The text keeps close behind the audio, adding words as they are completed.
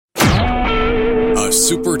A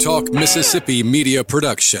Super Talk Mississippi media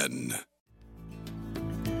production.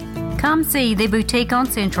 Come see the Boutique on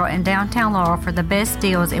Central in downtown Laurel for the best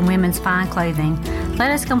deals in women's fine clothing. Let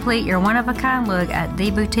us complete your one-of-a-kind look at the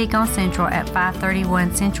Boutique on Central at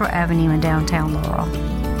 531 Central Avenue in downtown Laurel.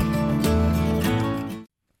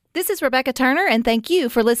 This is Rebecca Turner, and thank you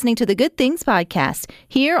for listening to the Good Things Podcast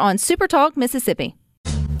here on Super Talk Mississippi.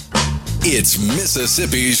 It's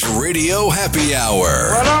Mississippi's Radio Happy Hour.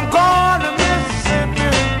 Well, I'm going to Mississippi,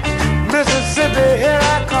 Mississippi, here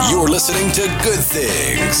I come. You're listening to Good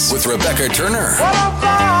Things with Rebecca Turner. Well, I'm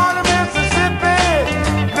going to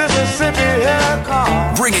Mississippi, Mississippi, here I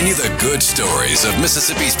come. Bringing you the good stories of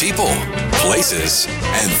Mississippi's people, places,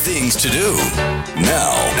 and things to do.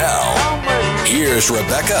 Now, here's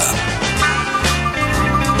Rebecca.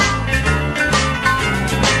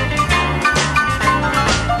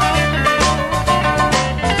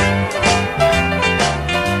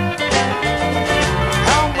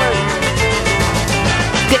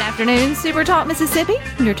 Afternoon, Super Talk Mississippi.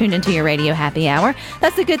 You're tuned into your Radio Happy Hour.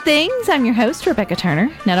 That's the Good Things. I'm your host, Rebecca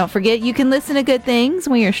Turner. Now, don't forget, you can listen to Good Things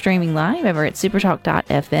when you're streaming live over at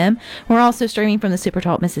supertalk.fm. We're also streaming from the Super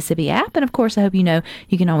Talk Mississippi app. And, of course, I hope you know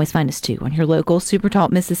you can always find us, too, on your local Super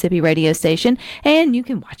Talk Mississippi radio station. And you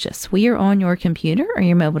can watch us. We are on your computer or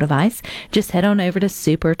your mobile device. Just head on over to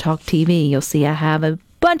Super Talk TV. You'll see I have a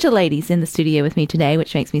bunch of ladies in the studio with me today,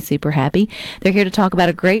 which makes me super happy. They're here to talk about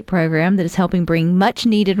a great program that is helping bring much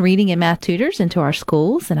needed reading and math tutors into our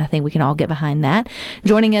schools, and I think we can all get behind that.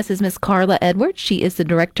 Joining us is Miss Karla Edwars. She is the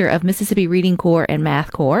director of Mississippi Reading Corps and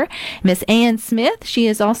Math Corps. Miss Ann Smith, she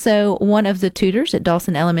is also one of the tutors at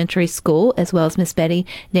Dawson Elementary School, as well as Miss Bettye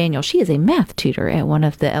Daniel. She is a math tutor at one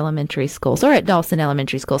of the elementary schools, or at Dawson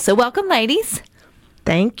Elementary School. So welcome, ladies.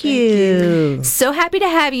 Thank you. So happy to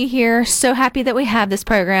have you here. So happy that we have this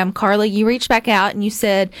program. Karla, you reached back out and you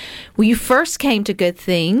said, well, you first came to Good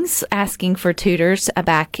Things asking for tutors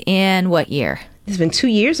back in what year? It's been 2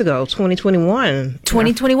 years ago, 2021.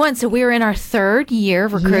 2021. So we're in our third year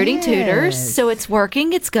of recruiting tutors. So it's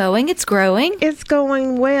working, it's going, it's growing. It's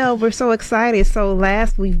going well. We're so excited. So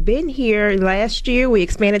we've been here last year. We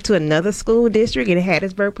expanded to another school district in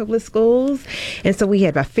Hattiesburg Public Schools. And so we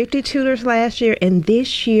had about 50 tutors last year. And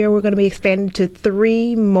this year we're going to be expanding to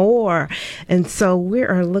 3 more. And so we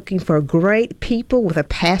are looking for great people with a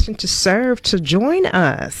passion to serve to join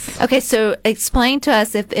us. Okay, so explain to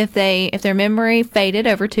us if their memory faded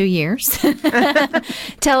over 2 years.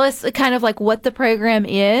 Tell us kind of like what the program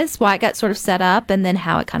is, why it got sort of set up, and then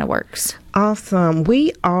how it kind of works. Awesome.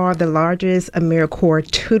 We are the largest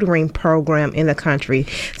Americorps tutoring program in the country.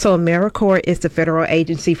 So Americorps is the federal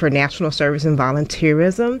agency for national service and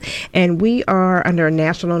volunteerism, and we are under a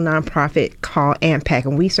national nonprofit called AMPAC,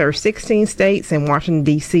 and we serve 16 states and Washington,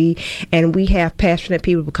 D.C., and we have passionate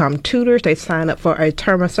people become tutors. They sign up for a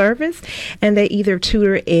term of service, and they either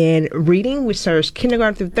tutor in reading, which serves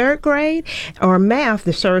kindergarten through 3rd grade, or math,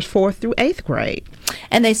 that serves 4th through 8th grade.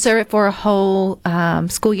 And they serve it for a whole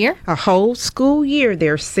school year? A whole school year.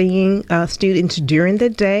 They're seeing students during the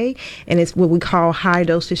day, and it's what we call high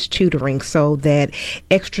dosage tutoring, so that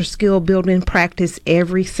extra skill building practice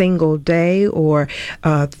every single day or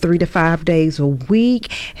 3 to 5 days a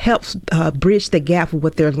week helps bridge the gap of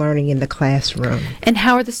what they're learning in the classroom. And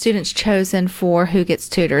how are the students chosen for who gets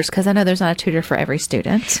tutors? Because I know there's not a tutor for every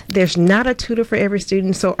student. There's not a tutor for every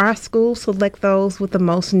student, so our schools select those with the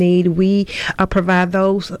most need. We provide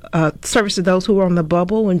those service to those who are on the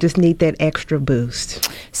bubble and just need that extra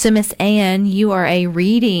boost. So, Miss Ann, you are a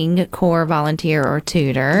reading corps volunteer or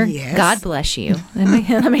tutor. Yes. God bless you.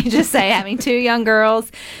 Let me just say, having 2 young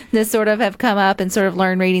girls that sort of have come up and sort of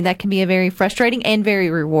learned reading, that can be a very frustrating and very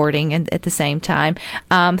rewarding and at the same time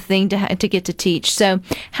thing to get to teach. So,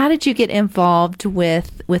 how did you get involved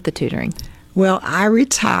with the tutoring? Well, I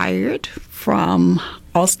retired from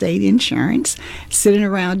Allstate Insurance, sitting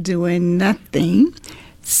around doing nothing.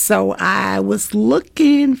 So I was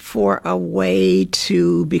looking for a way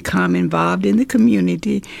to become involved in the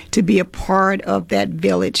community, to be a part of that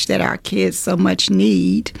village that our kids so much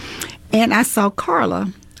need. And I saw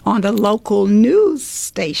Karla on the local news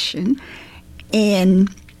station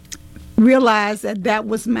and realized that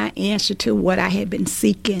was my answer to what I had been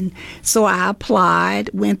seeking. So I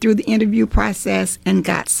applied, went through the interview process, and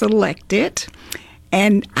got selected.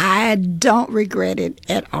 And I don't regret it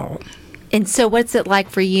at all. And so what's it like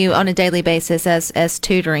for you on a daily basis as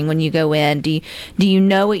tutoring when you go in? Do you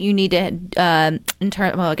know what you need to,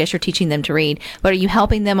 well, I guess you're teaching them to read, but are you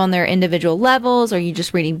helping them on their individual levels? Or are you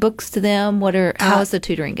just reading books to them? How does the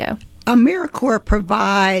tutoring go? Americorps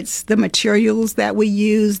provides the materials that we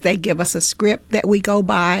use. They give us a script that we go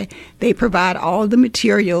by. They provide all the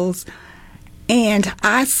materials. And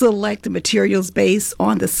I select the materials based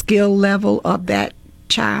on the skill level of that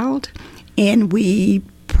child, and we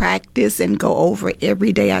practice and go over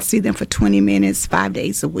every day. I see them for 20 minutes, 5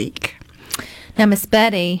 days a week. Now, Miss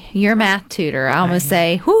Bettye, your math tutor, I almost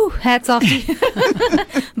say, whew, hats off to you.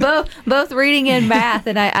 both reading and math.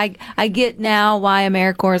 And I get now why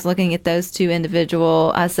Americorps is looking at those two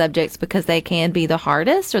individual subjects, because they can be the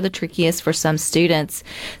hardest or the trickiest for some students.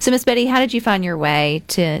 So, Miss Bettye, how did you find your way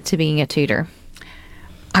to being a tutor?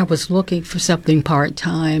 I was looking for something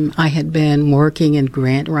part-time. I had been working in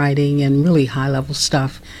grant writing and really high-level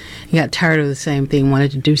stuff. I got tired of the same thing,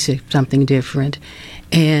 wanted to do something different.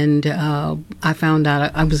 And I found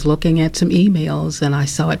out I was looking at some emails, and I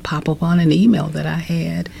saw it pop up on an email that I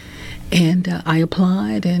had. And I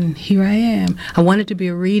applied, and here I am. I wanted to be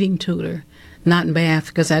a reading tutor, not math,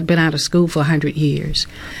 because I'd been out of school for 100 years.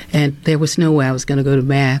 And there was no way I was going to go to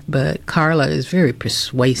math, but Karla is a very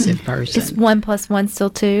persuasive person. Is 1 + 1 still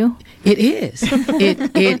 2? It is.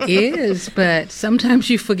 It is, but sometimes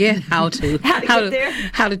you forget how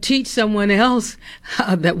to teach someone else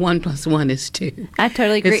that 1 + 1 is 2. I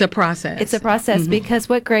totally agree. It's a process. It's a process, because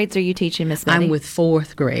what grades are you teaching, Miss Bettye? I'm with 4th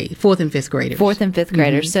and 5th graders. 4th and 5th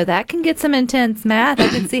graders. So that can get some intense math. I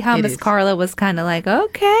can see how Miss Karla was kind of like,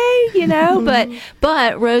 okay,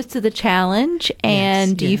 but rose to the challenge.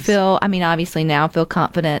 And do you feel, I mean, obviously now feel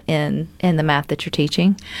confident in the math that you're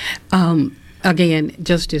teaching? Again,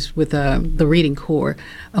 just as with the Reading Corps,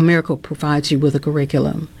 Americorps provides you with a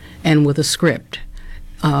curriculum and with a script,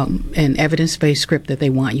 an evidence-based script that they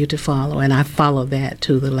want you to follow, and I follow that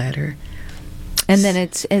to the letter. And then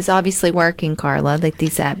it's obviously working, Karla, like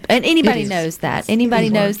these and anybody knows that. Anybody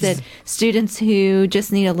knows that students who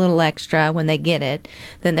just need a little extra, when they get it,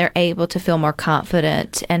 then they're able to feel more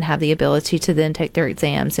confident and have the ability to then take their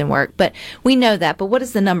exams and work. But we know that. But what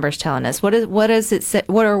is the numbers telling us? What is it say,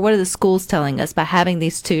 what are the schools telling us by having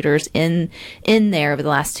these tutors in there over the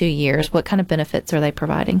last 2 years? What kind of benefits are they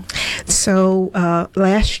providing? So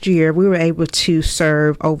last year we were able to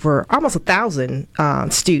serve over almost 1,000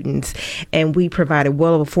 students, and we provided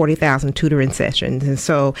well over 40,000 tutoring sessions. And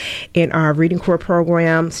so in our Reading Corps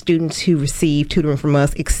program, students who received tutoring from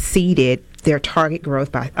us exceeded their target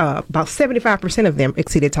growth by about 75% of them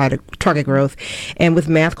exceeded target growth, and with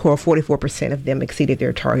Math Corps, 44% of them exceeded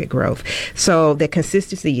their target growth. So the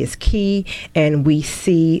consistency is key, and we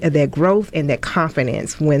see that growth and that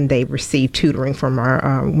confidence when they receive tutoring from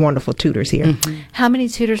our wonderful tutors here. Mm-hmm. How many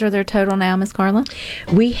tutors are there total now, Ms. Karla?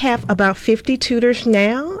 We have about 50 tutors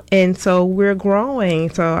now, and so we're growing.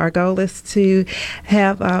 So our goal is to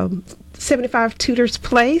have 75 tutors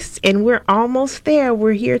placed, and we're almost there.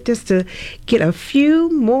 We're here just to get a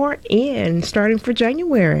few more in, starting for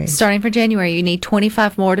January. You need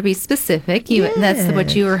 25 more to be specific. That's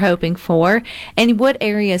what you were hoping for. And what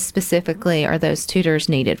areas specifically are those tutors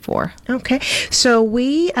needed for? Okay, so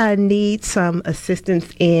we need some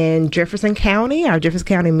assistance in Jefferson County, our Jefferson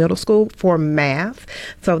County Middle School, for math.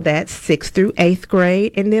 So that's 6th through 8th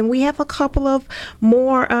grade. And then we have a couple of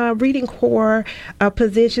more Reading Corps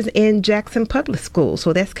positions in Jackson Public Schools,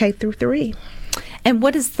 so that's K through 3. And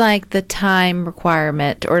what is like the time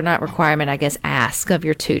requirement, or not requirement, I guess, ask of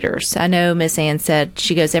your tutors? I know Miss Ann said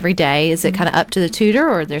she goes every day. Is it kind of up to the tutor,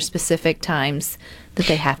 or are there specific times that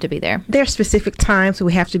they have to be there? There are specific times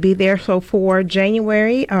we have to be there. So for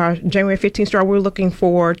January 15th start, we're looking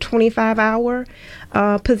for 25-hour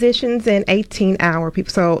positions and 18-hour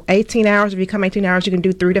people. So 18 hours, if you come 18 hours, you can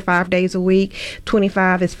do 3 to 5 days a week.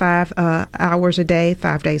 25 is 5 hours a day,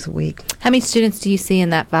 5 days a week. How many students do you see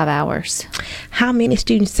in that 5 hours? How many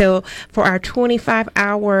students? So for our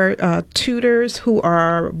 25-hour tutors who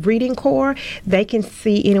are Reading Corps, they can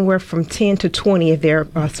see anywhere from 10 to 20 if they're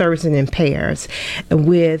servicing in pairs.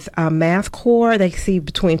 With Math Corps, they see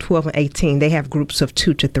between 12 and 18. They have groups of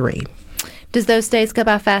 2 to 3. Does those days go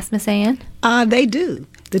by fast, Miss Ann? They do.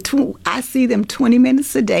 I see them 20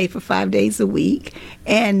 minutes a day for 5 days a week.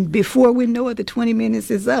 And before we know it, the 20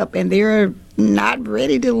 minutes is up, and they're not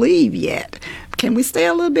ready to leave yet. Can we stay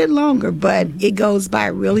a little bit longer? But it goes by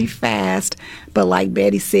really fast. But like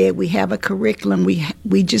Bettye said, we have a curriculum.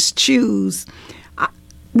 We just choose.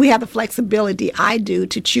 We have the flexibility, I do,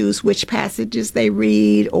 to choose which passages they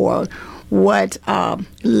read or what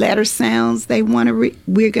letter sounds they want to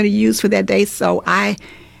we're going to use for that day. So I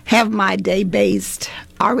have my day based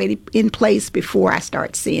already in place before I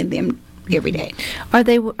start seeing them every day. Are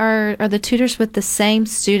the tutors with the same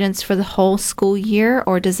students for the whole school year,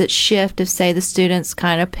 or does it shift if, say, the students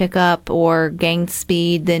kind of pick up or gain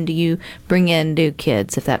speed? Then do you bring in new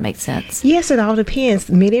kids, if that makes sense? Yes, it all depends.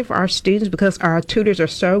 Many of our students, because our tutors are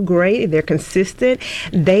so great, they're consistent,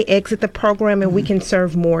 they exit the program and we can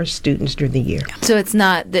serve more students during the year. So it's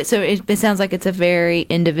not that. So it sounds like it's a very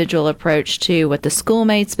individual approach to what the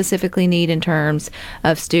schoolmates specifically need in terms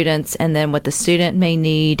of students, and then what the student may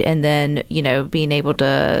need, and then being able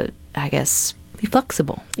to, I guess, be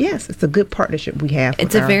flexible. Yes, it's a good partnership we have.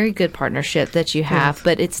 It's a very good partnership that you have, yes.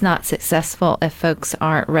 But it's not successful if folks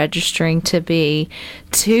aren't registering to be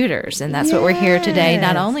tutors. And that's what we're here today,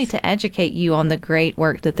 not only to educate you on the great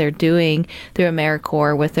work that they're doing through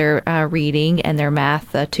Americorps with their reading and their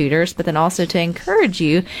math tutors, but then also to encourage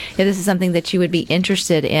you if this is something that you would be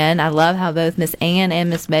interested in. I love how both Miss Ann and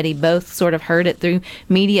Miss Bettye both sort of heard it through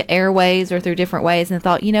media airways or through different ways and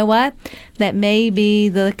thought, you know what, that may be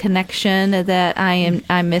the connection that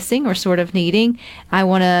I'm missing or sort of needing. I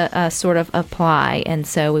want to sort of apply, and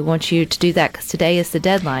so we want you to do that because today is the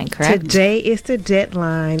deadline, correct? Today is the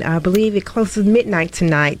deadline. I believe it closes midnight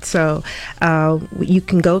tonight, so you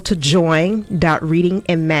can go to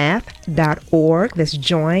join.readingandmath.org. That's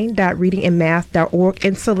join.readingandmath.org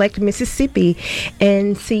and select Mississippi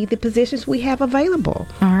and see the positions we have available.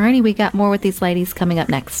 All righty, we got more with these ladies coming up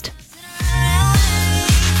next.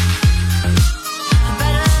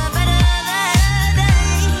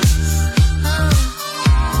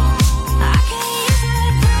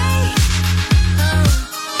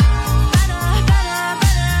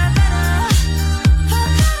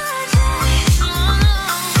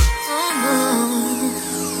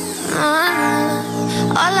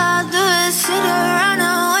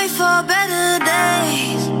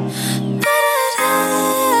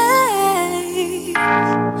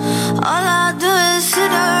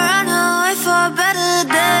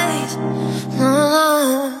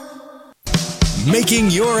 Making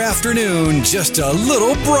your afternoon just a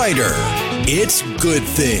little brighter. It's Good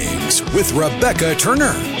Things with Rebecca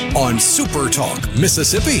Turner on Super Talk,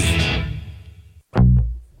 Mississippi.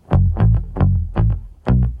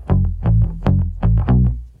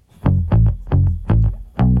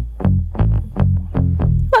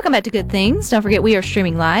 Welcome back to Good Things. Don't forget, we are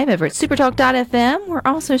streaming live over at supertalk.fm. We're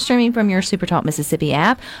also streaming from your Supertalk Mississippi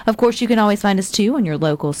app. Of course, you can always find us, too, on your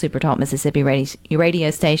local Supertalk Mississippi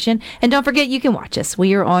radio station. And don't forget, you can watch us.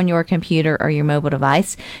 We are on your computer or your mobile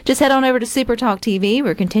device. Just head on over to Supertalk TV.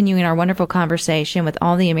 We're continuing our wonderful conversation with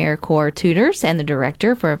all the Americorps tutors and the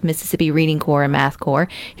director for Mississippi Reading Corps and Math Corps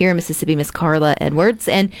here in Mississippi, Miss Karla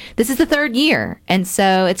Edwars. And this is the third year, and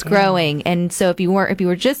so it's growing. And so if you weren't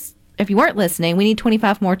listening, we need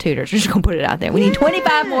 25 more tutors. We're just going to put it out there. We need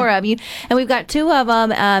 25 more of you. And we've got two of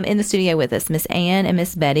them in the studio with us, Miss Ann and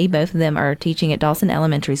Miss Bettye. Both of them are teaching at Dawson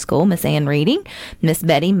Elementary School. Miss Ann reading, Miss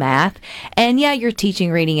Bettye math. And yeah, you're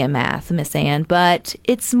teaching reading and math, Miss Ann, but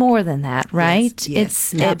it's more than that, right?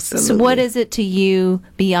 Yes, absolutely. So what is it to you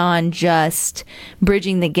beyond just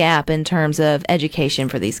bridging the gap in terms of education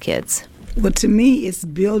for these kids? Well, to me, it's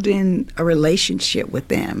building a relationship with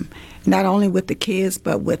them, not only with the kids,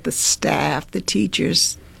 but with the staff, the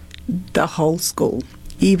teachers, the whole school,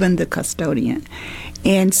 even the custodian.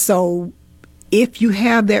 And so if you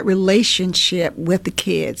have that relationship with the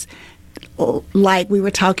kids, like we were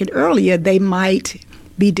talking earlier, they might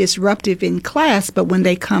be disruptive in class, but when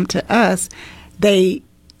they come to us, they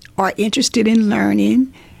are interested in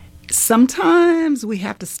learning. Sometimes we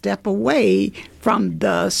have to step away from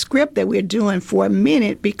the script that we're doing for a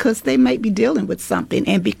minute because they might be dealing with something.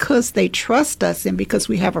 And because they trust us and because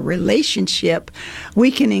we have a relationship, we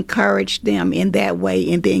can encourage them in that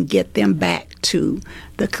way and then get them back to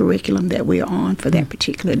the curriculum that we're on for that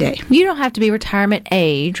particular day. You don't have to be retirement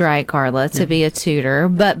age, right, Karla, to be a tutor,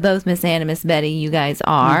 but both Miss Ann and Miss Bettye, you guys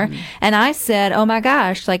are. Mm-hmm. And I said, oh my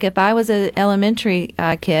gosh, like if I was an elementary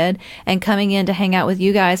kid and coming in to hang out with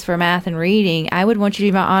you guys for math and reading, I would want you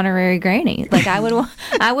to be my honorary granny. Like I would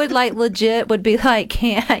like legit would be like,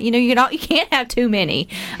 you can't have too many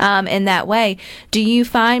in that way. Do you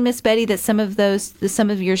find, Miss Bettye, that some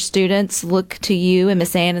of your students look to you and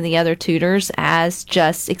Miss Ann and the other tutors as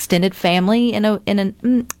just extended family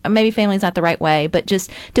maybe family is not the right way, but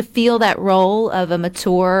just to feel that role of a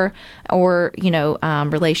mature or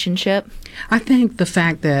relationship? I think the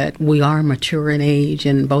fact that we are mature in age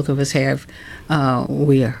and both of us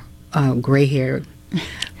we are gray haired,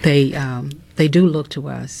 they do look to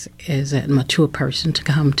us as a mature person to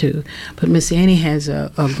come to. But Miss Annie has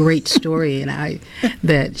a great story, and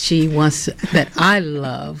that I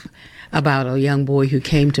love. about a young boy who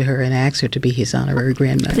came to her and asked her to be his honorary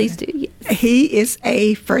grandmother. Please do. Yes. He is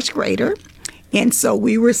a first grader. And so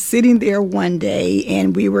we were sitting there one day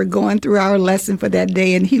and we were going through our lesson for that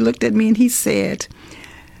day. And he looked at me and he said,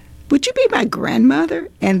 "Would you be my grandmother?"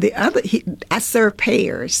 And I serve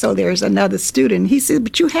pairs. So there's another student. He said,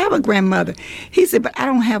 "But you have a grandmother." He said, "But I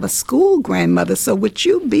don't have a school grandmother. So would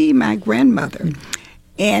you be my grandmother?"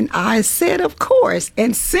 And I said, "Of course."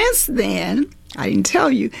 And since then, I didn't tell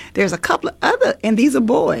you, there's a couple of other, and these are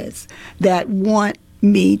boys, that want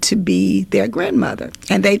me to be their grandmother.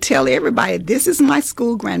 And they tell everybody, "This is my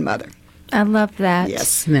school grandmother." I love that.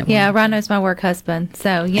 Yes. Yeah, Rhino's my work husband.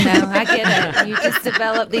 So, I get it. You just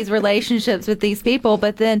develop these relationships with these people,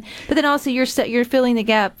 but then also you're filling the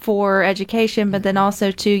gap for education, but then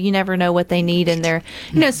also too, you never know what they need in their,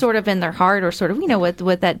 sort of in their heart, or sort of,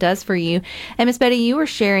 what that does for you. And Miss Bettye, you were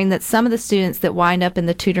sharing that some of the students that wind up in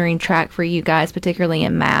the tutoring track for you guys, particularly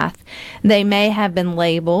in math, they may have been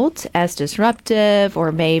labeled as disruptive,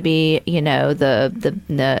 or maybe,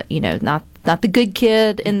 not the good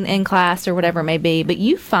kid in class, or whatever it may be, but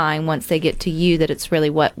you find once they get to you that it's really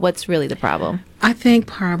what's really the problem. I think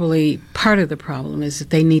probably part of the problem is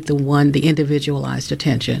that they need the individualized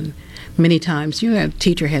attention. Many times, a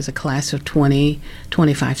teacher has a class of 20,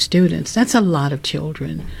 25 students. That's a lot of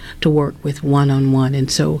children to work with one-on-one.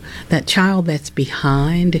 And so that child that's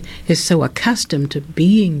behind is so accustomed to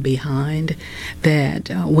being behind that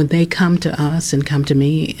when they come to us and come to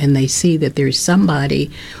me and they see that there's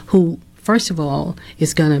somebody who, first of all,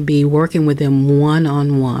 is going to be working with them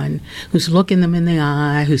one-on-one, who's looking them in the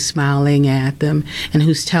eye, who's smiling at them, and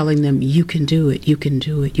who's telling them, "You can do it, you can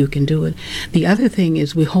do it, you can do it." The other thing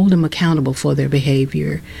is we hold them accountable for their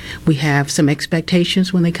behavior. We have some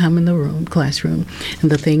expectations when they come in the classroom,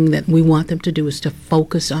 and the thing that we want them to do is to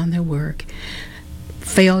focus on their work.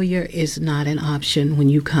 Failure is not an option when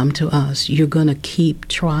you come to us. You're going to keep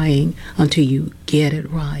trying until you get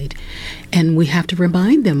it right. And we have to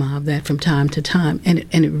remind them of that from time to time. And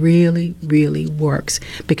it really, really works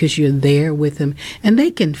because you're there with them. And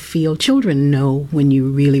they can feel, children know when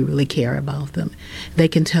you really, really care about them. They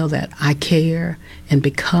can tell that I care. And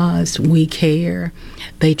because we care,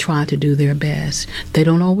 they try to do their best. They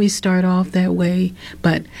don't always start off that way.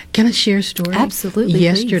 But can I share a story? Absolutely.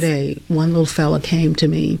 Yesterday, one little fella came to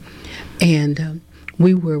me, and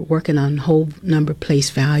we were working on whole number place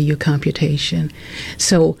value computation.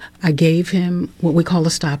 So I gave him what we call a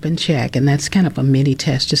stop and check, and that's kind of a mini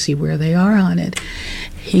test to see where they are on it.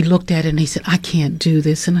 He looked at it and he said, "I can't do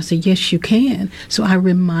this." And I said, "Yes, you can." So I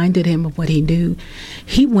reminded him of what he knew.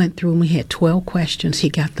 He went through and we had 12 questions. He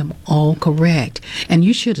got them all correct. And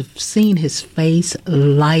you should have seen his face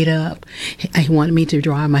light up. He wanted me to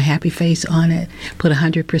draw my happy face on it, put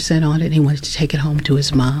 100% on it, and he wanted to take it home to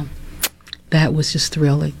his mom. That was just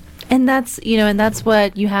thrilling. And that's, and that's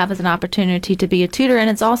what you have as an opportunity to be a tutor. And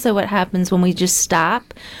it's also what happens when we just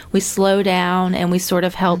stop, we slow down, and we sort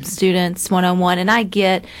of help students one-on-one. And I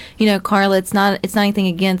get, Karla, it's not anything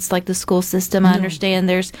against like the school system. I understand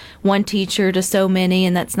there's one teacher to so many,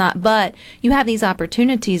 and that's not, but you have these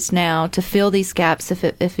opportunities now to fill these gaps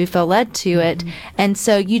if you feel led to it. And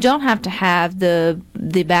so you don't have to have the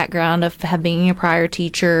background of being a prior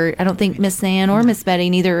teacher. I don't think Miss Ann or Miss Bettye,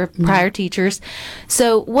 neither are prior teachers.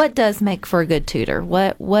 So what does make for a good tutor?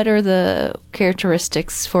 What are the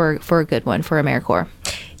characteristics for a good one for Americorps?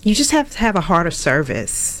 You just have to have a heart of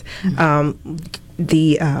service.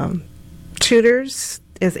 The tutors,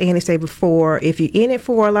 as Annie said before, if you're in it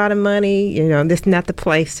for a lot of money, this is not the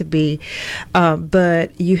place to be.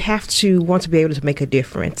 But you have to want to be able to make a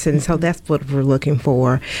difference. And so that's what we're looking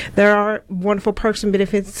for. There are wonderful perks and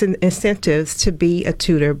benefits and incentives to be a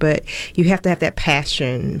tutor, but you have to have that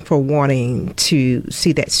passion for wanting to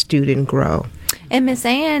see that student grow. And Miss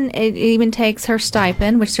Ann, it even takes her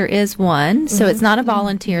stipend, which there is one, so it's not a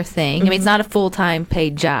volunteer thing. I mean, it's not a full-time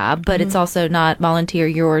paid job, but it's also not volunteer.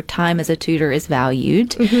 Your time as a tutor is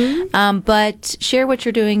valued. But share what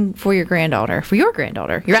you're doing for your granddaughter,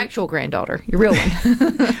 your actual granddaughter, your real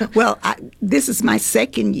one. Well, this is my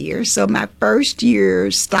second year, so my first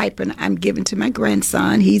year stipend I'm giving to my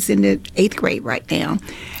grandson. He's in the 8th grade right now.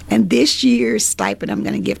 And this year's stipend I'm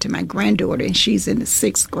going to give to my granddaughter, and she's in the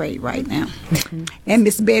 6th grade right now. And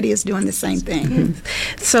Miss Bettye is doing the same thing.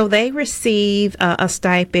 So they receive a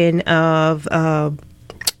stipend of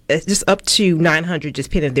just up to 900, just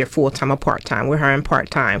depending if they're full-time or part-time. We're hiring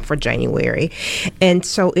part-time for January. And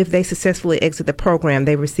so if they successfully exit the program,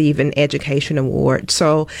 they receive an education award.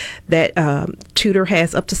 So that tutor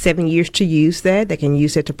has up to 7 years to use that. They can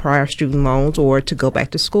use it to prior student loans or to go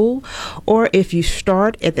back to school. Or if you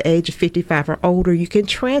start at the age of 55 or older, you can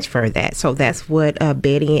transfer that. So that's what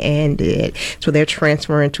Bettye and did. So they're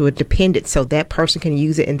transferring to a dependent, so that person can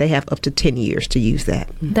use it, and they have up to 10 years to use that.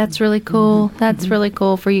 That's really cool. That's really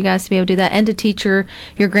cool for you guys to be able to do that, and to teach your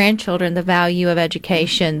grandchildren the value of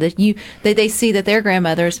education. That they see that their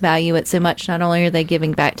grandmothers value it so much. Not only are they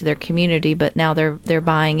giving back to their community, but now they're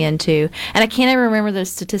buying into. And I can't ever remember the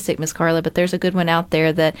statistic, Miss Karla, but there's a good one out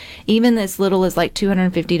there that even as little as like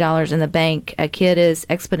 $250 in the bank, a kid is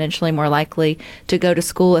exponentially more likely to go to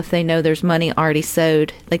school if they know there's money already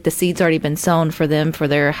sowed, like the seed's already been sown for them for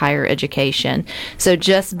their higher education. So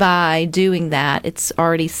just by doing that, it's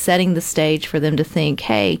already setting the stage for them to think,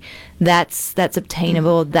 hey, that's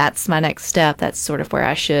obtainable. That's my next step. That's sort of where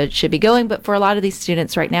I should be going. But for a lot of these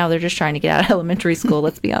students right now, they're just trying to get out of elementary school.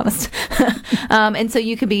 Let's be honest. And so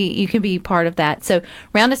you can be part of that. So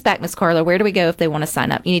round us back, Miss Karla. Where do we go if they want to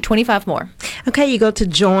sign up? You need 25 more. Okay, you go to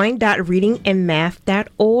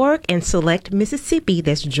join.readingandmath.org and select Mississippi.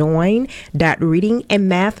 That's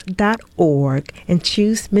join.readingandmath.org and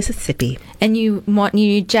choose Mississippi. And you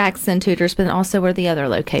need Jackson tutors, but also where are the other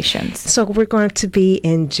locations? So we're going to be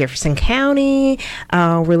in Jefferson County.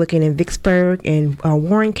 We're looking in Vicksburg and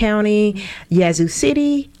Warren County, Yazoo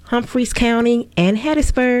City, Humphreys County, and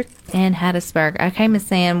Hattiesburg. Okay, Miss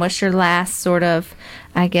Ann, what's your last sort of,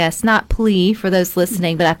 I guess, not plea for those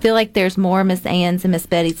listening, but I feel like there's more Miss Ann's and Miss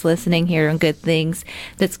Betty's listening here on Good Things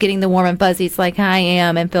that's getting the warm and fuzzies like I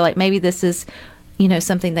am and feel like maybe this is,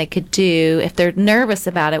 something they could do. If they're nervous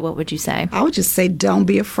about it, what would you say? I would just say don't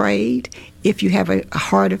be afraid. If you have a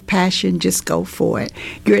heart of passion, just go for it.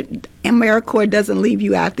 Americorps doesn't leave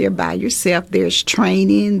you out there by yourself. There's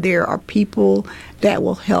training. There are people that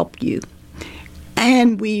will help you.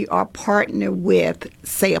 And we are partnered with,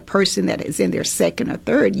 say, a person that is in their second or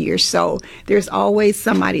third year. So there's always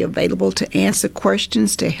somebody available to answer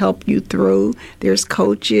questions, to help you through. There's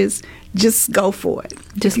coaches. Just go for it.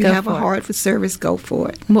 If you have a heart for service, go for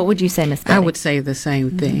it. What would you say, Ms. Betty? I would say the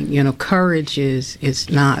same thing. Courage is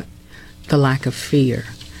not the lack of fear.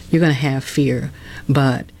 You're going to have fear,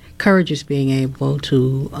 but courage is being able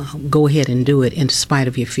to go ahead and do it in spite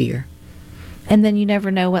of your fear. And then you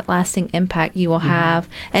never know what lasting impact you will have.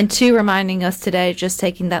 And two, reminding us today, just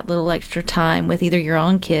taking that little extra time with either your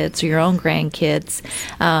own kids or your own grandkids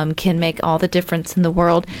can make all the difference in the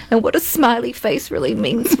world. And what a smiley face really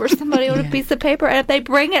means for somebody on a piece of paper. And if they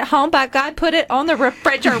bring it home, by God, put it on the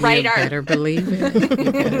refrigerator. You better believe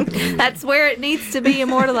it. That's where it needs to be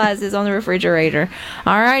immortalized, is on the refrigerator.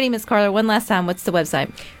 All righty, Miss Karla, one last time. What's the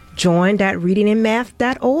website?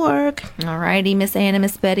 Join.readingandmath.org. All righty, Miss Ann and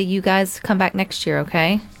Miss Betty, you guys come back next year,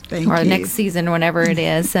 okay? Thank you. Or next season, whenever it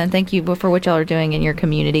is. And thank you for what y'all are doing in your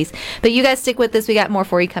communities. But you guys stick with us. We got more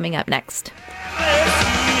for you coming up next.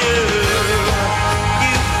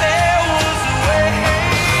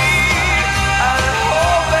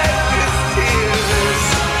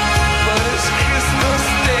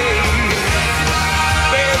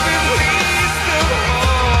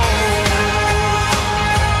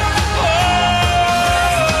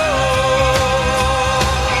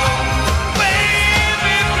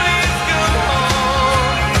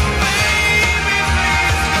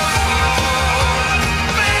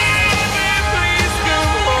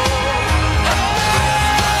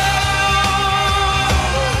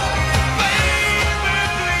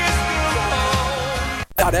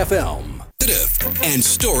 FM and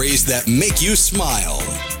stories that make you smile.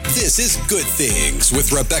 This is Good Things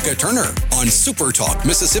with Rebecca Turner on Super Talk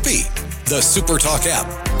Mississippi, the Super Talk app,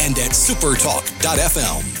 and at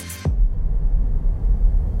supertalk.fm.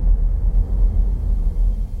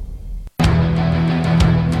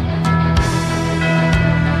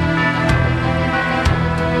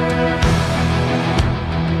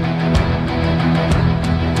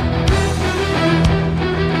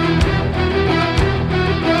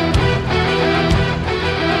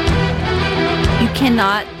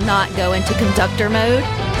 Cannot not go into conductor mode.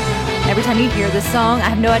 Every time you hear this song, I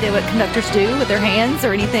have no idea what conductors do with their hands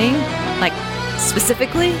or anything, like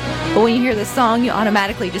specifically, but when you hear this song, you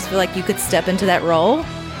automatically just feel like you could step into that role.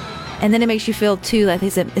 And then it makes you feel too like,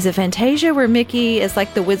 is it Fantasia where Mickey is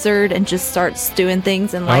like the wizard and just starts doing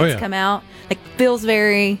things and lights come out? Like, feels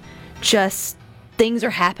very just things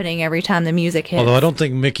are happening every time the music hits. Although I don't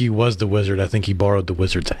think Mickey was the wizard. I think he borrowed the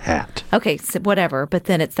wizard's hat. Okay, so whatever. But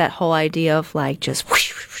then it's that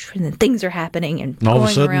whoosh, and then things are happening and And all of a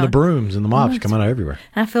going sudden, around. the brooms and the mops come out everywhere.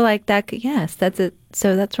 I feel like that could, yes, that's it.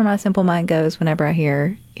 So that's where my simple mind goes whenever I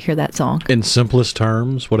hear that song. In simplest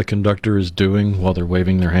terms, what a conductor is doing while they're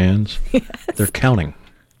waving their hands, they're counting.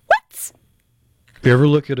 What? If you ever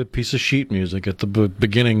look at a piece of sheet music at the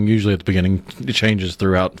beginning, usually at the beginning, it changes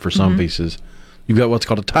throughout for some pieces. You've got what's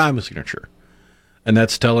called a time signature. And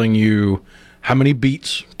that's telling you how many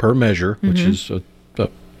beats per measure, which is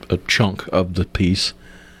a chunk of the piece,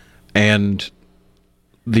 and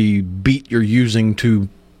the beat you're using to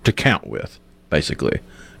count with, basically.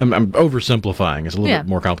 I'm oversimplifying. It's a little bit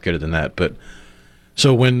more complicated than that. But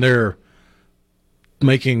so when they're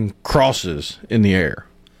making crosses in the air,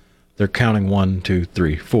 they're counting 1, 2,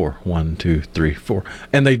 3, 4, 1, 2, 3, 4.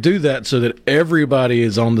 And they do that so that everybody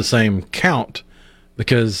is on the same count,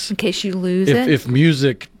 because In case you lose if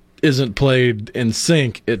music isn't played in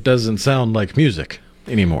sync, it doesn't sound like music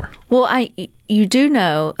anymore. Well, you do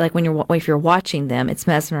know, like if you're watching them, it's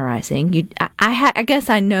mesmerizing. I guess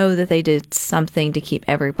I know that they did something to keep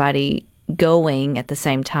everybody going at the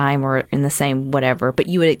same time or in the same whatever. But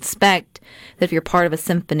you would expect that if you're part of a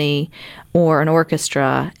symphony or an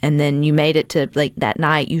orchestra, and then you made it to like that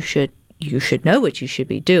night, you should know what you should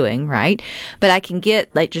be doing, right? But I can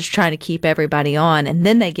get like just trying to keep everybody on, and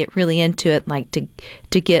then they get really into it, like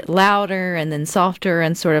to get louder and then softer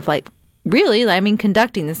and sort of like really, I mean,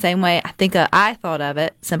 conducting the same way I think I thought of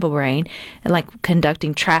it, simple brain, and like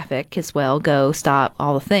conducting traffic as well, go, stop,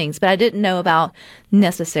 all the things. But I didn't know about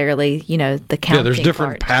necessarily, the counting. Yeah, there's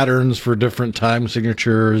different patterns for different time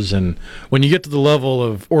signatures, and when you get to the level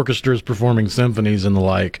of orchestras performing symphonies and the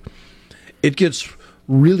like, it gets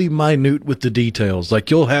really minute with the details.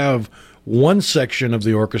 Like you'll have one section of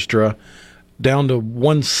the orchestra down to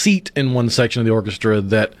one seat in one section of the orchestra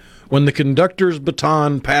that when the conductor's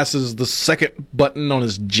baton passes the second button on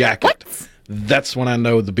his jacket, that's when I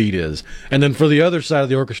know the beat is. And then for the other side of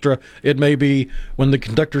the orchestra, it may be when the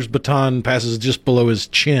conductor's baton passes just below his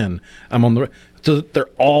chin. So they're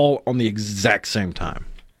all on the exact same time.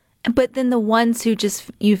 But then the ones who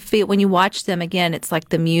you feel when you watch them again, it's like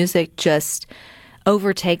the music just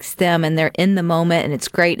overtakes them and they're in the moment and it's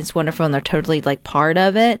great, it's wonderful, and they're totally like part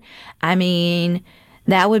of it. I mean,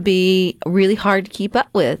 that would be really hard to keep up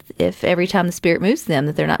with if every time the spirit moves them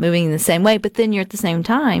that they're not moving in the same way. But then you're at the same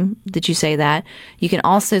time that you say that, you can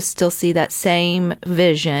also still see that same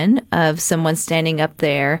vision of someone standing up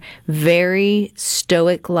there very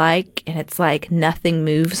stoic like, and it's like nothing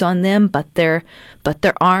moves on them but their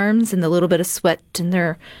arms and the little bit of sweat in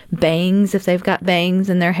their bangs, if they've got bangs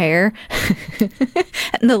in their hair,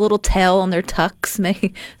 and the little tail on their tucks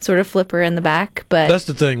may sort of flipper in the back. But that's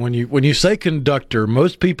the thing, when you say conductor,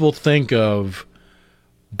 most people think of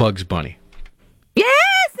Bugs Bunny.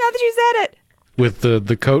 Yes, now that you said it. With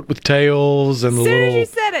the coat with tails and the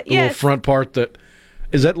little front part that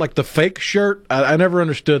is that like the fake shirt? I never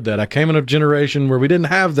understood that. I came in a generation where we didn't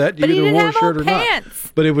have that. You either wore a shirt or not.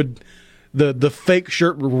 But it would the fake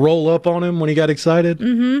shirt would roll up on him when he got excited.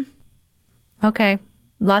 Mm-hmm. Okay.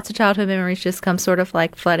 Lots of childhood memories just come sort of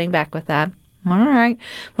like flooding back with that. All right.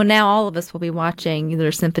 Well, now all of us will be watching either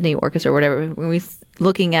a symphony, orchestra, or whatever. We're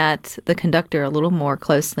looking at the conductor a little more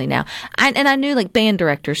closely now. And I knew like band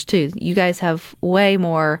directors too. You guys have way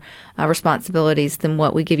more responsibilities than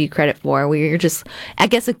what we give you credit for. We're just, I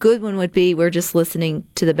guess a good one would be we're just listening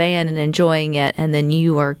to the band and enjoying it, and then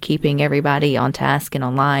you are keeping everybody on task and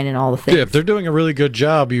online and all the things. Yeah, if they're doing a really good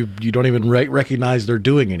job, you don't even recognize they're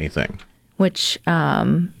doing anything. Which,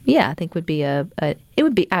 I think would be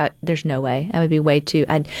there's no way. I would be way too,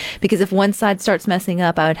 because if one side starts messing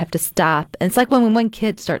up, I would have to stop. And it's like when one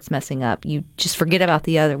kid starts messing up, you just forget about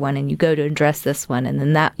the other one and you go to address this one, and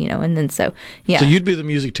then that, so. So you'd be the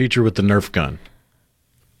music teacher with the Nerf gun,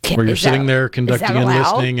 where you're sitting there conducting and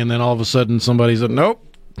listening, and then all of a sudden somebody's like, nope,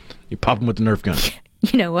 you pop them with the Nerf gun.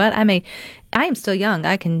 You know what? I am still young.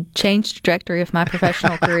 I can change the trajectory of my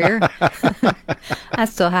professional career. I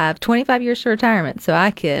still have 25 years to retirement, so I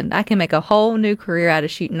can make a whole new career out of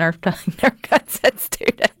shooting Nerf guns at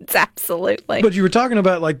students. Absolutely. But you were talking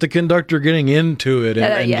about like the conductor getting into it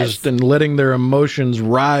and letting their emotions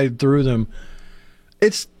ride through them.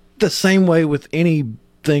 It's the same way with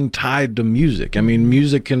anything tied to music. I mean,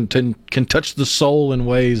 music can touch the soul in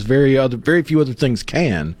ways very few other things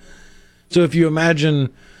can. So if you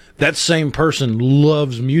imagine that same person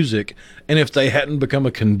loves music, and if they hadn't become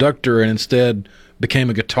a conductor and instead became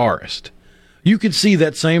a guitarist, you could see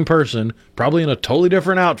that same person, probably in a totally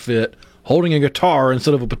different outfit, holding a guitar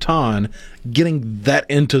instead of a baton, getting that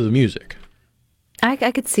into the music. I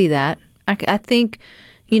could see that. I think,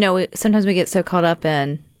 sometimes we get so caught up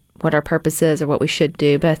in what our purpose is or what we should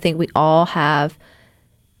do, but I think we all have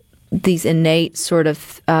these innate sort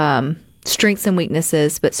of strengths and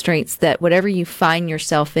weaknesses, but strengths that whatever you find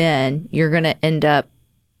yourself in, you're going to end up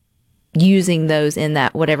using those in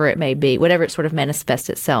that, whatever it may be, whatever it sort of manifests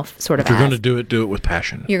itself sort of If you're as. going to do it with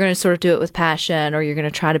passion. You're going to sort of do it with passion, or you're going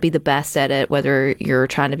to try to be the best at it, whether you're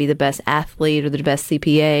trying to be the best athlete or the best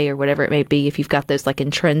CPA or whatever it may be. If you've got those like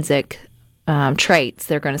intrinsic traits,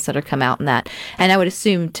 they're going to sort of come out in that. And I would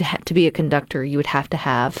assume to be a conductor, you would have to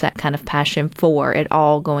have that kind of passion for it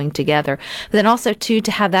all going together. But then also, too,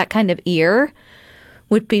 to have that kind of ear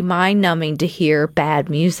would be mind-numbing to hear bad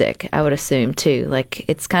music, I would assume, too. Like,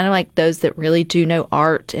 it's kind of like those that really do know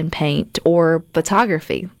art and paint or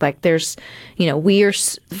photography. Like, there's, we are,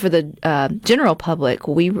 for the general public,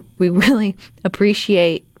 we really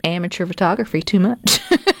appreciate amateur photography too much.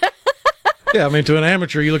 Yeah, I mean, to an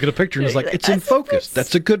amateur, you look at a picture and it's like, it's in focus.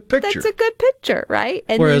 That's a good picture. That's a good picture, right?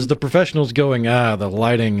 And whereas the professionals going, the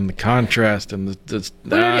lighting and the contrast and the we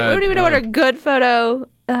don't even know what a good photo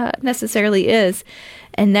necessarily is.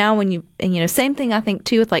 And now same thing I think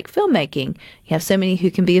too with like filmmaking. You have so many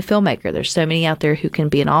who can be a filmmaker. There's so many out there who can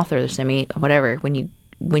be an author. There's so many, whatever. When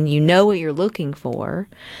you know what you're looking for,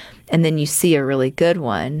 and then you see a really good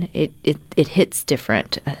one, it hits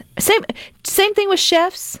different. Same thing with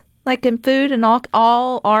chefs. Like in food and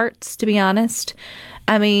all arts, to be honest.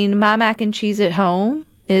 I mean, my mac and cheese at home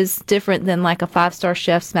is different than like a 5-star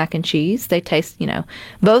chef's mac and cheese. They taste,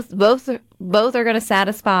 both are going to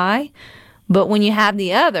satisfy. But when you have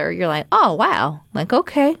the other, you're like, oh, wow. Like,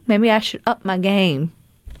 okay, maybe I should up my game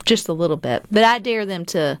just a little bit. But I dare them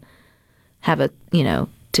to have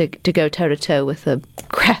to go toe-to-toe with a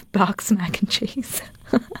Kraft box mac and cheese.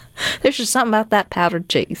 There's just something about that powdered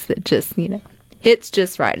cheese that just, it's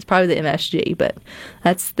just right. It's probably the MSG, but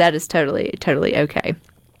that is totally okay.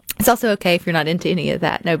 It's also okay if you're not into any of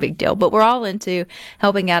that. No big deal. But we're all into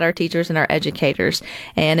helping out our teachers and our educators.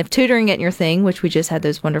 And if tutoring isn't your thing, which we just had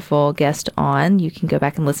those wonderful guests on, you can go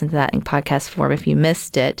back and listen to that in podcast form if you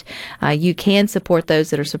missed it. You can support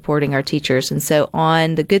those that are supporting our teachers. And so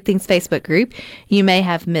on the Good Things Facebook group, you may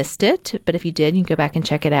have missed it, but if you did, you can go back and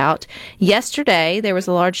check it out. Yesterday, there was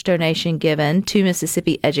a large donation given to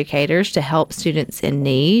Mississippi educators to help students in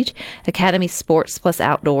need. Academy Sports Plus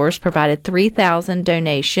Outdoors provided $3,000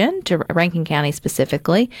 donation to Rankin County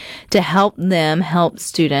specifically to help them help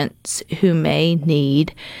students who may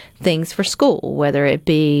need things for school, whether it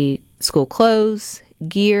be school clothes,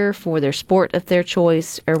 gear for their sport of their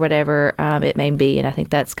choice, or whatever it may be. And I think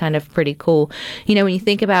that's kind of pretty cool. When you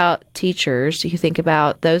think about teachers, you think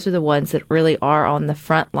about those are the ones that really are on the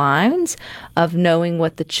front lines of knowing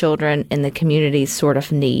what the children in the communities sort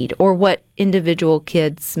of need, or what individual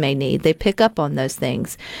kids may need. They pick up on those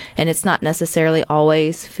things. And it's not necessarily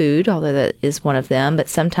always food, although that is one of them, but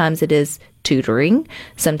sometimes it is tutoring.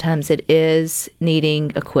 Sometimes it is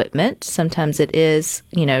needing equipment. Sometimes it is,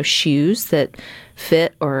 shoes that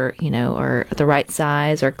fit or the right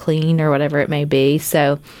size or clean or whatever it may be.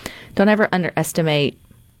 So don't ever underestimate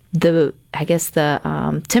the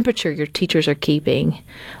temperature your teachers are keeping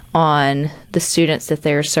on the students that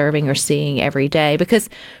they're serving or seeing every day, because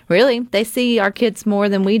really they see our kids more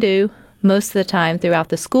than we do most of the time throughout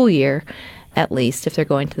the school year, at least if they're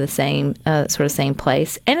going to the same same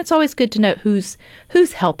place. And it's always good to know who's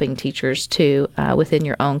helping teachers too within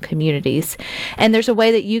your own communities. And there's a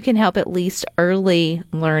way that you can help at least early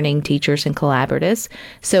learning teachers and collaboratives.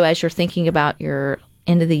 So as you're thinking about your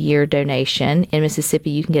end of the year donation in Mississippi,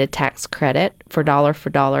 you can get a tax credit for dollar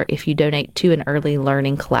if you donate to an early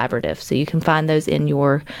learning collaborative. So you can find those in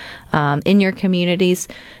your communities.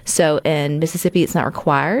 So in Mississippi, it's not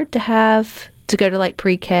required to go to like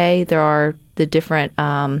pre-K. There are the different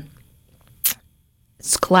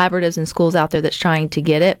collaboratives and schools out there that's trying to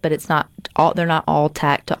get it, but they're not all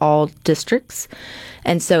tacked to all districts.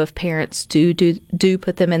 And so if parents do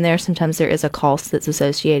put them in there, sometimes there is a cost that's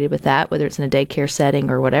associated with that, whether it's in a daycare setting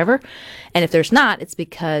or whatever. And if there's not, it's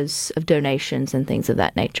because of donations and things of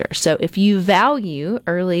that nature. So if you value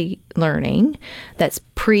early learning, that's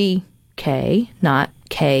pre-K, not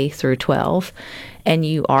K through 12, and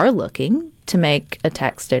you are looking to make a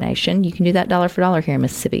tax donation, you can do that dollar for dollar here in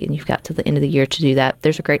Mississippi, and you've got to the end of the year to do that.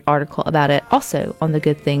 There's a great article about it also on the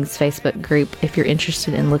Good Things Facebook group if you're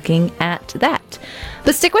interested in looking at that.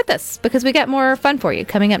 But stick with us, because we got more fun for you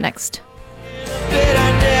coming up next.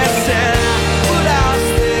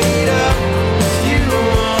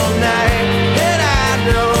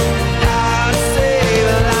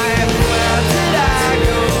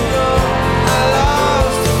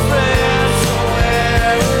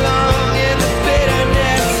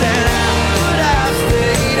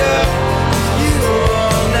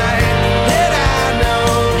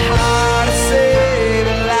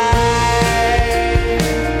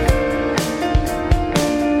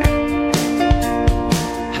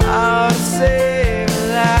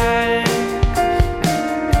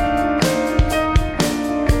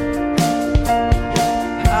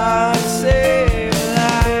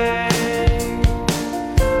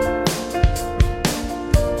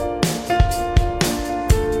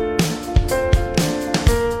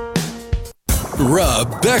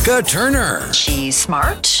 Rebecca Turner. She's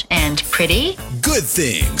smart and pretty. Good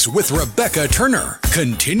Things with Rebecca Turner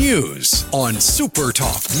continues on Super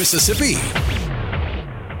Talk Mississippi. If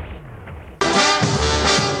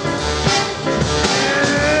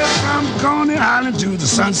I'm gonna island to the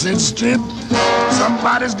Sunset Strip,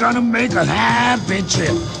 somebody's gonna make a happy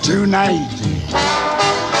trip tonight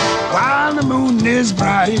while the moon is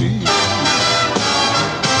bright.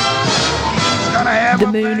 The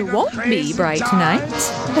moon won't be bright tonight.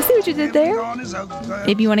 I see what you did there.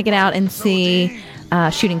 If you want to get out and see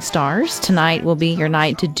shooting stars, tonight will be your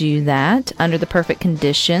night to do that under the perfect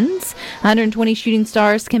conditions. 120 shooting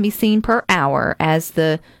stars can be seen per hour as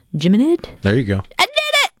the Geminid. There you go. I did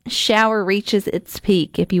it! Shower reaches its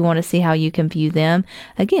peak. If you want to see how you can view them,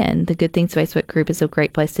 again, the Good Things Facebook group is a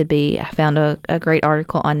great place to be. I found a great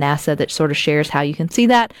article on NASA that sort of shares how you can see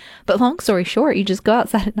that. But long story short, you just go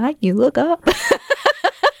outside at night, you look up.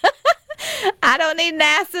 I don't need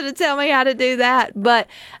NASA to tell me how to do that, but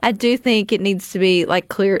I do think it needs to be like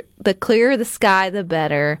clear. The clearer the sky, the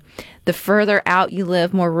better. The further out you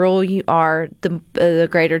live, more rural you are, the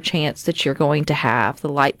greater chance that you're going to have. The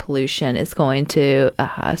light pollution is going to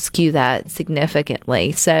skew that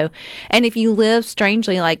significantly. So, and if you live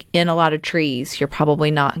strangely like in a lot of trees, you're probably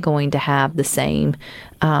not going to have the same,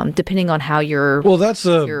 depending on how your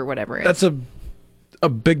whatever is. That's a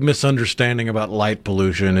big misunderstanding about light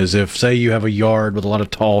pollution is if, say, you have a yard with a lot of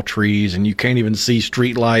tall trees and you can't even see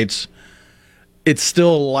street lights, it's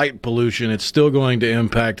still light pollution. It's still going to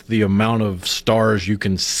impact the amount of stars you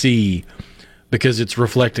can see because it's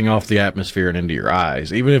reflecting off the atmosphere and into your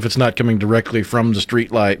eyes. Even if it's not coming directly from the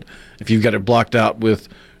street light, if you've got it blocked out with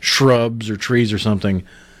shrubs or trees or something,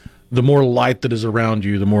 the more light that is around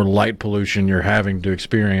you, the more light pollution you're having to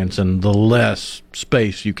experience and the less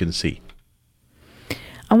space you can see.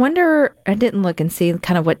 I wonder, I didn't look and see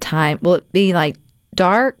kind of what time. Will it be like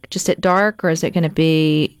dark, just at dark, or is it going to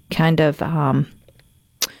be kind of,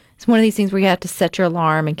 it's one of these things where you have to set your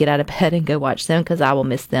alarm and get out of bed and go watch them because I will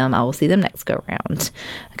miss them. I will see them next go round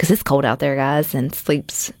because it's cold out there, guys, and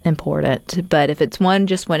sleep's important. But if it's one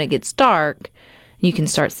just when it gets dark, you can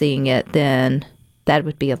start seeing it, then that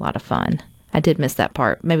would be a lot of fun. I did miss that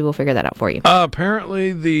part. Maybe we'll figure that out for you.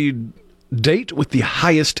 Apparently the date with the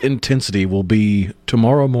highest intensity will be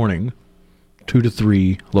tomorrow morning, 2 to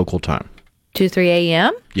 3 local time. 2 to 3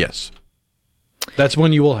 a.m.? Yes. That's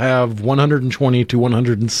when you will have 120 to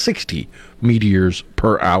 160 meteors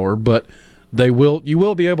per hour, but you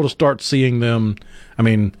will be able to start seeing them. I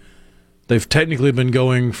mean, they've technically been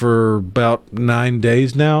going for about 9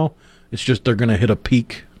 days now. It's just they're going to hit a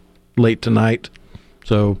peak late tonight.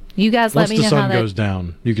 So you guys let me know once the how sun goes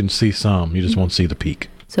down, you can see some. You just won't see the peak.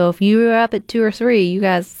 So if you were up at 2 or 3, you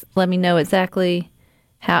guys let me know exactly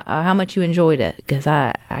how much you enjoyed it. Because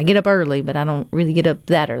I get up early, but I don't really get up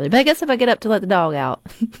that early. But I guess if I get up to let the dog out.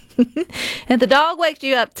 If the dog wakes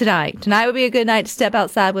you up tonight would be a good night to step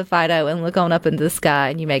outside with Fido and look on up into the sky.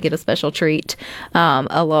 And you may get a special treat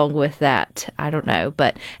along with that. I don't know.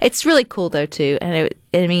 But it's really cool, though, too. And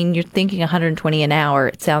I mean, you're thinking 120 an hour.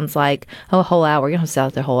 It sounds like, a whole hour. You don't have to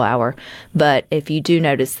out the whole hour. But if you do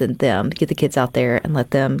notice them, get the kids out there and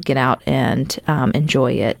let them get out and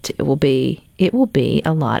enjoy it. It will be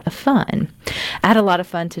a lot of fun. I had a lot of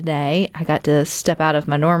fun today. I got to step out of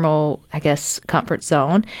my normal, I guess, comfort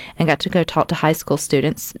zone and got to go talk to high school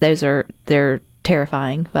students. They're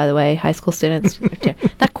terrifying, by the way. High school students,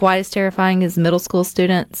 not quite as terrifying as middle school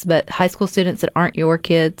students, but high school students that aren't your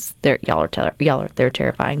kids, they're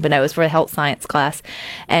terrifying. But no, it was for a health science class,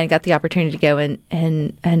 and got the opportunity to go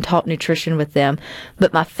and talk nutrition with them.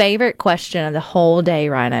 But my favorite question of the whole day,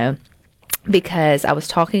 Rhino, because I was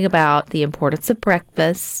talking about the importance of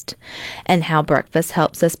breakfast and how breakfast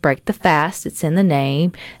helps us break the fast. It's in the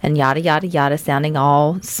name, and yada, yada, yada, sounding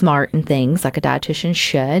all smart and things like a dietitian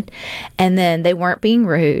should. And then they weren't being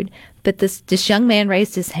rude, but this young man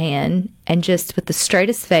raised his hand and just with the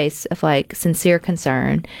straightest face of like sincere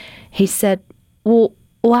concern, he said, "Well,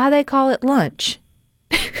 why they call it lunch?"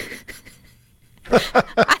 I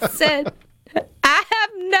said, "I have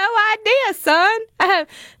no idea, son. I have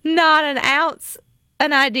not an ounce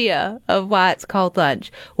an idea of why it's called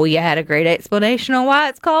lunch." "Well, you had a great explanation on why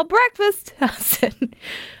it's called breakfast." I said,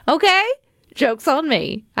 "Okay, joke's on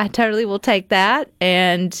me. I totally will take that,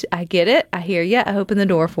 and I get it. I hear you. I open the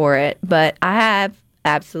door for it. But I have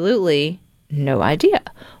absolutely no idea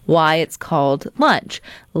why it's called lunch.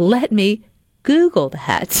 Let me Google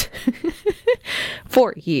that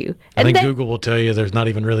for you." I think Google will tell you there's not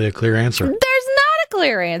even really a clear answer. There's not a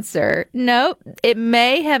clear answer. Nope. It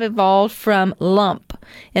may have evolved from lump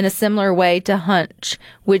in a similar way to hunch,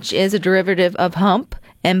 which is a derivative of hump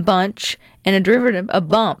and bunch and a derivative, a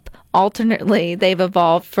bump. Alternately, they've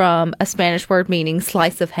evolved from a Spanish word meaning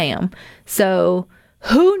slice of ham. So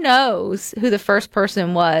who knows who the first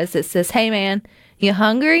person was that says, hey man, you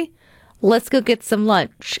hungry? Let's go get some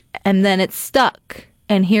lunch. And then it's stuck.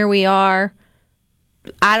 And here we are,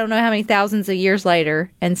 I don't know how many thousands of years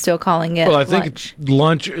later, and still calling it Well, I think lunch.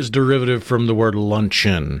 lunch is derivative from the word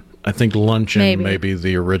luncheon. I think luncheon may be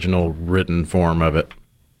the original written form of it.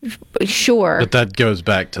 Sure. But that goes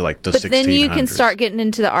back to like the 1600s. But then you can start getting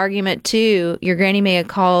into the argument, too. Your granny may have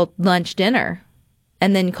called lunch dinner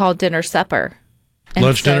and then called dinner supper. And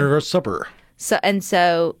lunch, dinner, or supper.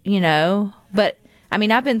 So, you know, but I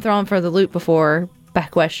mean, I've been thrown for the loop before by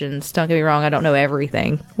questions. Don't get me wrong. I don't know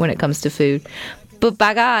everything when it comes to food. But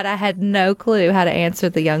by God, I had no clue how to answer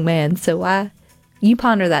the young man. So why? You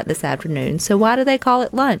ponder that this afternoon. So why do they call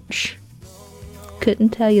it lunch? Couldn't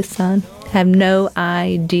tell you, son. Have no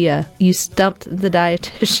idea. You stumped the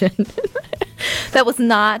dietitian. That was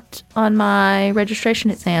not on my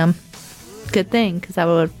registration exam. Good thing, because I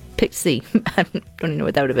would have picked C. I don't even know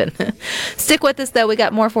what that would have been. Stick with us, though. We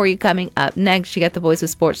got more for you coming up next. You got the Voice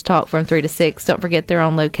of Sports Talk from 3 to 6. Don't forget they're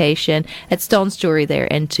on location at Stone's Jewelry there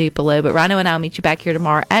in Tupelo. But Rhino and I will meet you back here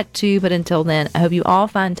tomorrow at 2. But until then, I hope you all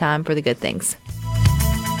find time for the good things.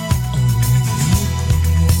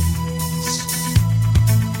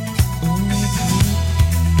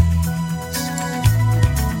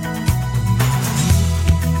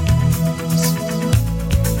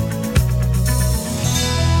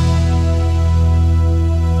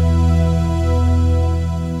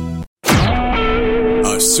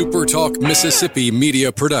 Super Talk Mississippi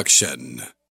Media Production.